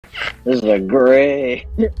This is a great.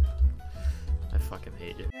 I fucking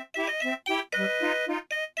hate you.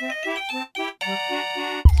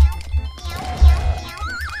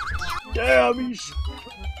 Damn,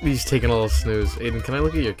 He's taking a little snooze. Aiden, can I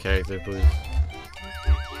look at your character, please?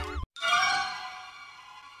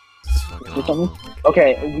 It's fucking awful.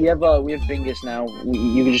 Okay, we have Bingus now.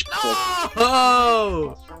 You can just click.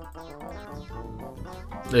 Oh!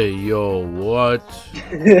 Hey, yo, what?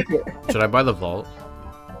 Should I buy the vault?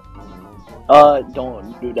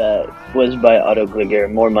 Don't do that. Was by auto clicker.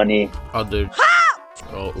 More money. Oh, dude.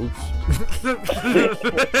 Oh, oops.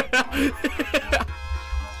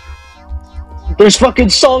 There's fucking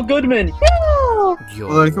Saul Goodman. Yeah! Yo,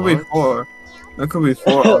 Well, there could be what? 4. There could be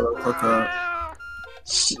 4 autoclicker.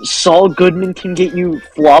 Saul Goodman can get you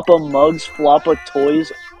Floppa mugs, Floppa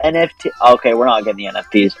toys, NFT. Okay, we're not getting the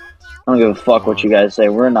NFTs. I don't give a fuck what you guys say.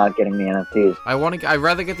 We're not getting the NFTs. I'd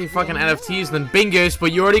rather get the fucking NFTs than Bingus,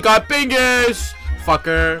 but you already got Bingus!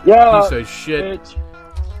 Fucker. Yeah. Piece of shit.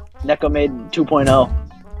 Neko made 2.0.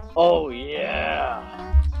 Oh, yeah.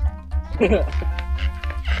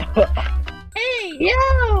 Hey,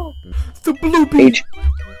 yo! The bloopy! H.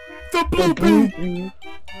 The bloopy!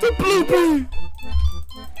 The bloopy!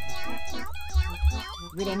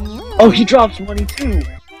 Oh, he drops money too.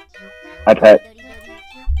 I pet.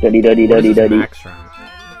 Duddy duddy What duddy is this duddy. max round?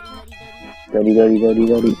 Duddy duddy duddy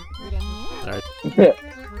duddy. Alright. Look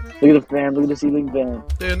at the fan, look at the ceiling fan.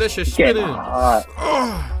 Dude, this shit's Getting spinning! hot.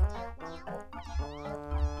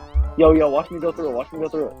 Yo, watch me go through it, watch me go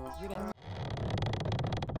through it.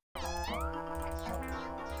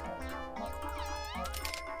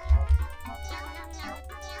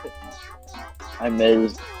 I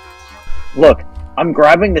missed. Look, I'm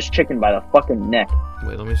grabbing this chicken by the fucking neck.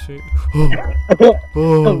 Wait, let me see.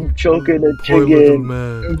 I'm choking a poor little chicken.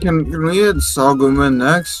 man. Can we get Saul Goodman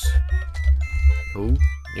next? Who?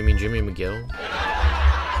 You mean Jimmy McGill?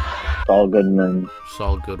 Saul Goodman.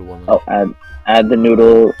 Saul Goodwoman. Oh, add the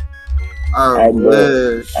noodle. I Add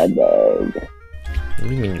wish. Add the egg. What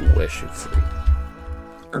do you mean you wish, you freak?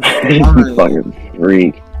 You fucking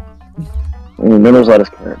freak. Noodles let us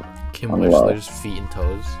care. Kim Oh, wish, wow. they're just feet and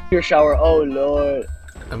toes. Your shower, oh lord.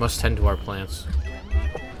 I must tend to our plants.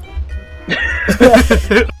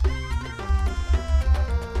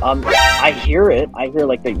 I hear it. I hear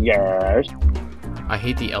like the yes. I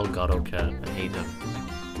hate the El Gato cat. I hate him.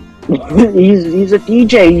 he's a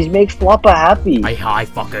DJ. He makes Floppa happy. I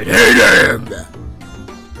fucking hate him!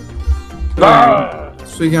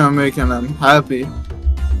 Speaking of making them happy. You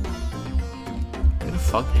gonna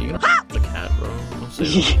fuck? You gonna fuck the cat, bro? Don't say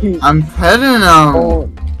that. I'm petting him! Oh,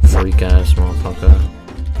 Freak ass motherfucker.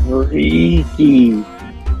 freaky.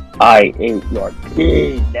 I ate your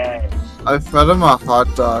penis. I fed him a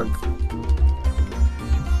hot dog.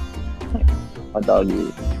 Hot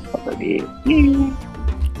doggy. Hot doggy.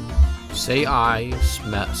 Say I,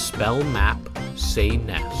 spell map, say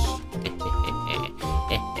nest.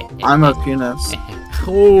 I'm a penis.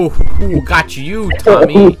 Oh, got you,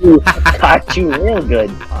 Tommy. Got you real good,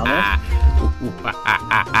 Thomas.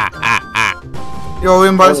 Yo, we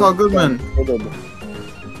invited Saul Goodman.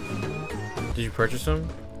 Did you purchase him?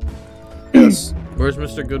 Yes. Where's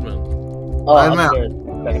Mr. Goodman? Oh, I'm upstairs,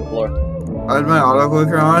 second floor. I had my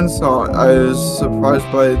autoclicker on, so I was surprised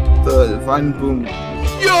by the divine boom.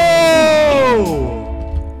 Yo!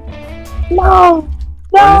 No!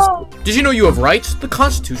 No! Did you know you have rights? The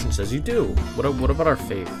Constitution says you do. What about our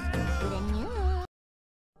faith?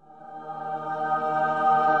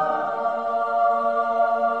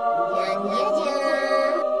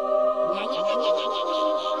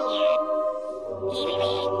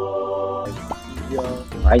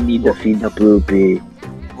 I need to feed the bloopy.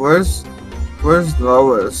 Where's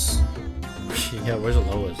Lois? Yeah, where's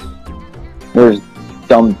Lois? Where's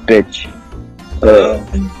dumb bitch?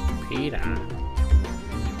 Peter.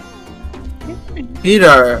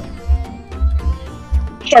 Peter!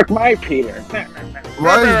 Shark my Peter.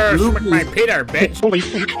 Why is My Bloopy? Peter, bitch. Holy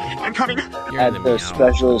fuck, I'm coming. Add the meow.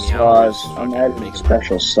 special Meow sauce. is I'm fucking adding the making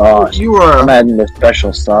special sauce. You I'm are. adding the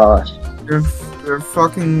special sauce. You're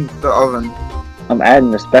fucking the oven. I'm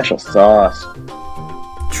adding the special sauce.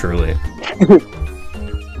 Truly.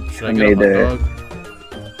 Should I I get a made hot it. dog?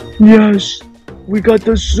 Yes! We got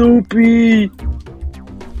the soupy!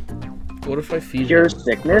 What if I feed Cure him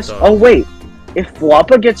sickness? hot dog? Oh wait! If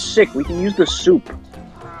Floppa gets sick, we can use the soup.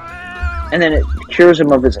 And then it cures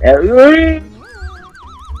him of his ailments.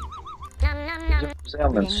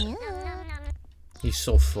 He's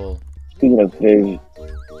so full. Speaking of fish,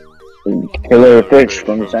 killer fish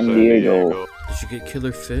from San Diego. Did you get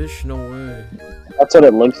killer fish? No way. That's what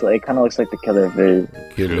it looks like. It kind of looks like the killer fish.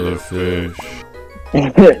 Killer fish.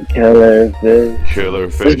 Killer fish. Killer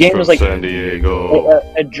This fish game from is like San Diego.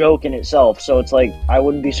 a joke in itself, so it's like I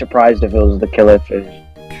wouldn't be surprised if it was the killer fish.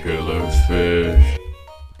 Killer fish.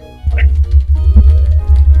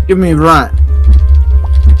 Give me right.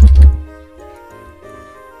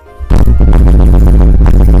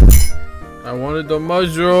 I wanted the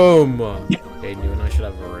mushroom. Hey, you and I should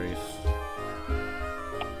have a race.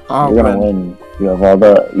 Oh, You're gonna win. You have all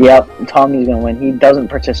the. Yep, Tommy's gonna win. He doesn't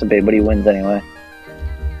participate, but he wins anyway.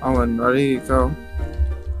 I'll win. Ready, go.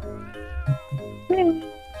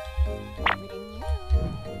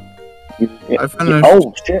 I finished.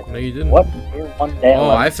 Oh shit! No, you didn't. What? You're one day Oh,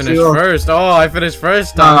 left. I finished Zero. first. Oh, I finished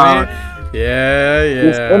first, Tommy. Yeah,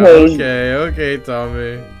 yeah. finished. Okay,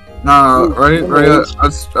 Tommy. No, ready, You ready.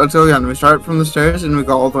 finished. Let's go again. We start from the stairs and we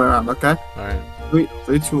go all the way around. Okay? Alright.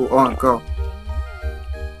 3, 2, 1, go.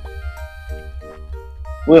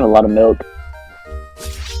 We have a lot of milk.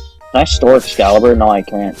 Can I store Excalibur? No, I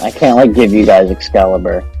can't. I can't like give you guys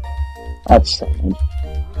Excalibur. That's sad. Can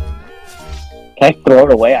I throw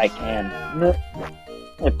it away? I can.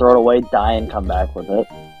 I throw it away, die, and come back with it.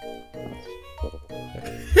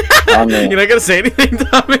 Tommy. You're not gonna say anything,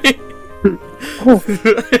 Tommy?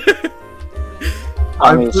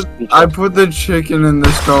 Tommy's I put the chicken in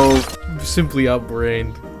the stove. Simply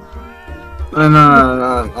outbrained.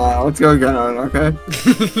 No. Let's go again, okay?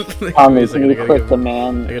 Tommy, Anyways, can you click the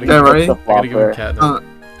man? I gotta Yeah, give ready? The I gotta give him a flopper. cat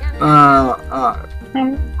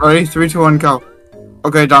now. Ready? 3, 2, 1, go.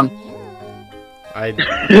 Okay, done. I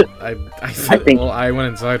think- well, I went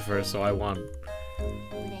inside first, so I won.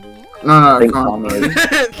 No, I think come on. Tommy is.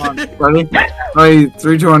 Come on. Ready? Ready?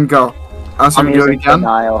 3, 2, 1, go. Ask me Tommy to do is it in again.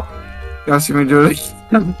 denial. Ask me to do it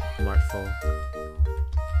again. My fault.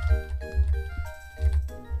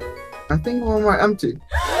 I think one more empty.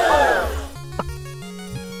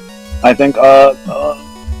 I think,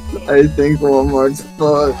 I think one more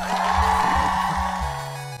full.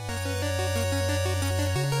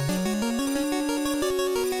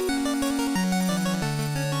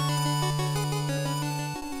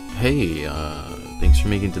 Hey, thanks for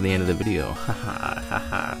making it to the end of the video.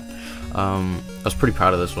 Haha. I was pretty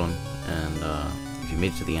proud of this one, and if you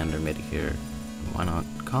made it to the end or made it here, why not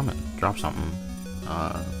comment, drop something.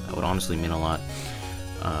 That would honestly mean a lot.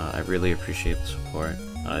 I really appreciate the support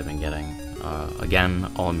that I've been getting.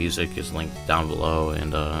 Again, all music is linked down below,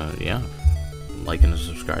 and yeah, like and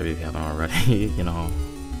subscribe if you haven't already. You know,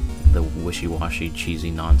 the wishy-washy,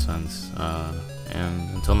 cheesy nonsense.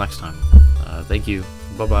 And until next time, thank you.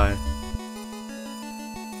 Bye-bye.